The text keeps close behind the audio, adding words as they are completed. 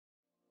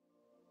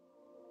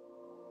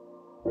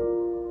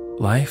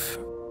Life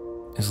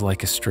is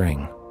like a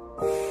string.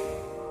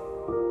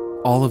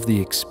 All of the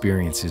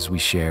experiences we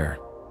share,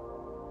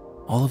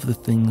 all of the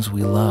things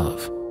we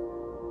love,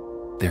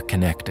 they're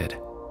connected.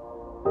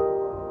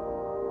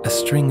 A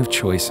string of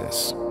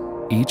choices,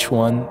 each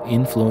one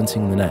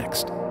influencing the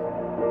next,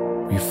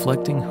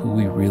 reflecting who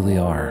we really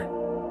are,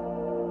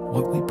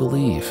 what we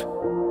believe,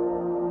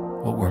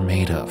 what we're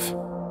made of,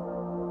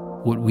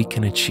 what we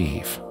can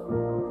achieve.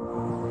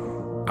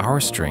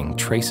 Our string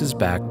traces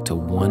back to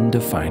one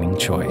defining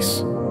choice,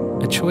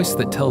 a choice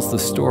that tells the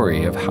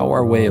story of how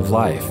our way of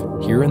life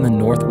here in the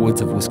North Woods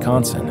of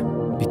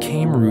Wisconsin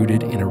became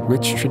rooted in a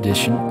rich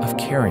tradition of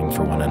caring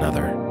for one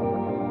another.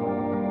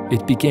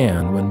 It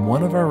began when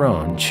one of our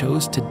own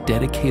chose to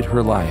dedicate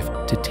her life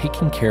to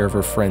taking care of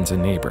her friends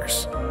and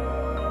neighbors.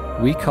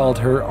 We called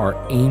her our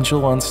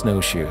angel on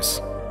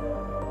snowshoes.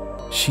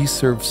 She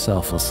served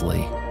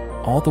selflessly,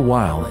 all the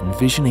while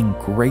envisioning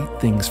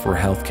great things for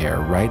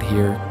healthcare right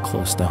here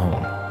close to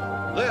home.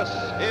 This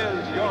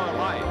is your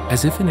life.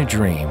 As if in a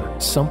dream,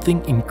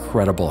 something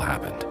incredible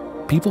happened.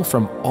 People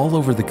from all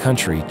over the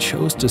country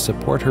chose to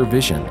support her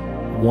vision,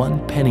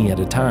 one penny at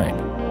a time.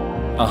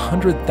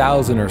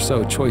 100,000 or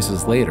so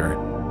choices later,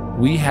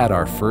 we had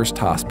our first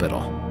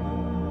hospital.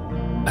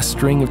 A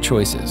string of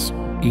choices,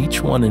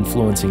 each one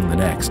influencing the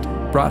next,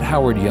 brought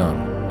Howard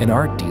Young, an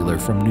art dealer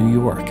from New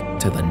York,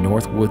 to the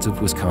North Woods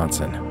of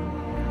Wisconsin.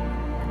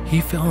 He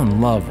fell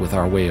in love with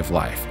our way of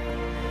life,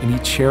 and he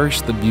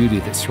cherished the beauty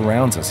that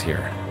surrounds us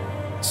here.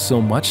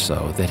 So much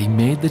so that he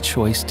made the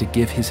choice to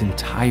give his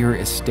entire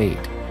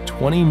estate,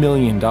 $20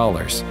 million,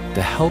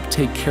 to help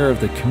take care of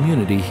the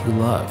community he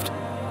loved.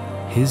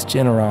 His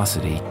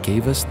generosity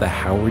gave us the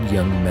Howard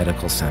Young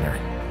Medical Center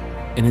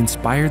and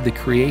inspired the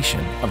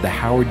creation of the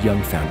Howard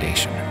Young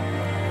Foundation.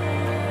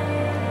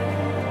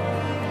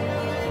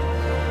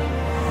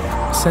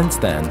 Since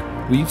then,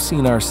 we've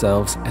seen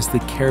ourselves as the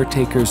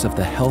caretakers of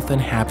the health and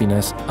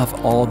happiness of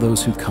all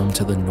those who come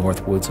to the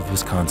North Woods of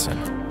Wisconsin.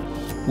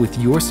 With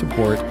your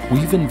support,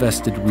 we've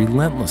invested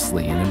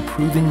relentlessly in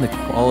improving the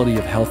quality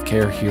of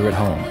healthcare here at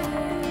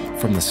home.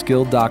 From the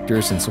skilled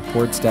doctors and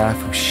support staff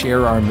who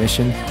share our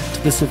mission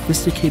to the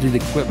sophisticated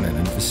equipment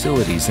and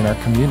facilities in our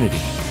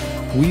community,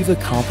 we've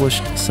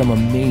accomplished some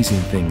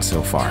amazing things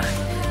so far.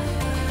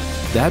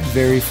 That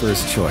very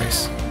first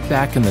choice,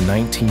 back in the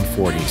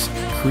 1940s,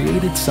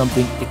 created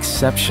something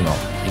exceptional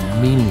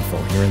and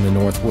meaningful here in the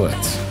North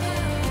Woods.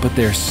 But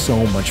there's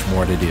so much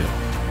more to do.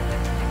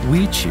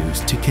 We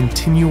choose to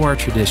continue our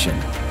tradition,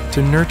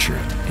 to nurture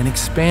it and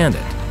expand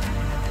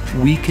it.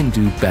 We can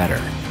do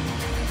better.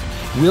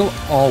 We'll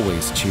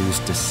always choose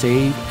to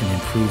save and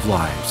improve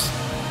lives,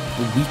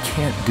 but we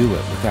can't do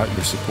it without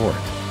your support.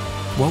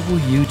 What will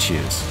you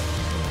choose?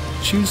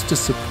 Choose to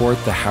support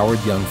the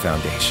Howard Young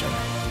Foundation.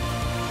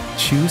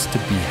 Choose to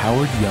be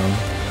Howard Young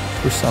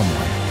for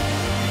someone.